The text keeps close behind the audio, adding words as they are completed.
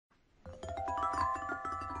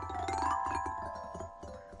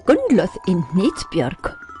Gunnlöð in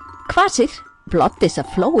Hnitbjörg. Kvasir, blood is a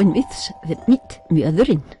flowing with the meat,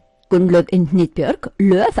 mjöðurinn. Gunnlöð in Hnitbjörg,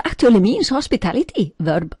 löð actually means hospitality,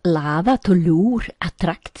 verb laða to lure,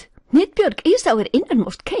 attract. Hnitbjörg is our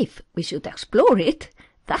innermost cave. We should explore it.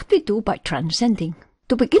 That we do by transcending.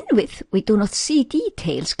 To begin with, we do not see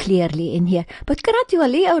details clearly in here, but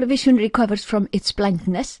gradually our vision recovers from its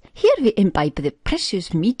blindness. Here we imbibe the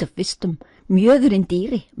precious meat of wisdom, mjöðurinn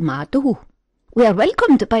dýri, matuhu. We are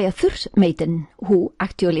welcomed by a Thurs maiden, who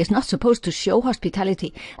actually is not supposed to show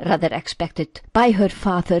hospitality, rather expected by her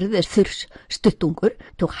father, the Thurs stuttungur,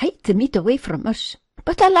 to hide the meat away from us.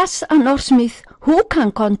 But alas, a Norse myth, who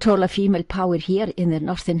can control a female power here in the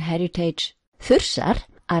northern heritage? Thursar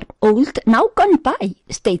are old, now gone by,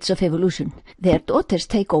 states of evolution. Their daughters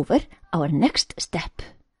take over our next step.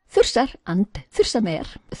 Thursar and Þursamer,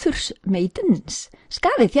 Thurs maidens.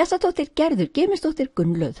 Skafið Þjassadóttir, Gerður Gemisdóttir,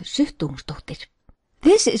 Gunnlöð Suttungsdóttir.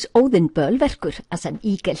 This is Óðinn bölverkur as an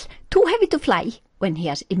eagle, too heavy to fly when he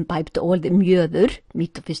has imbibed all the mjöður,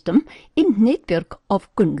 meat of wisdom, in Hnitbjörg of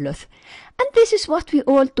Gunnlöð. And this is what we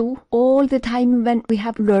all do all the time when we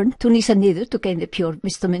have learned to nísa niður to gain the pure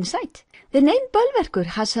wisdom inside. The name bölverkur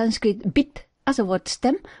has Sanskrit bit as a word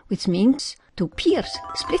stem, which means to pierce,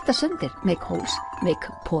 split asunder, make holes, make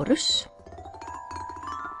porous.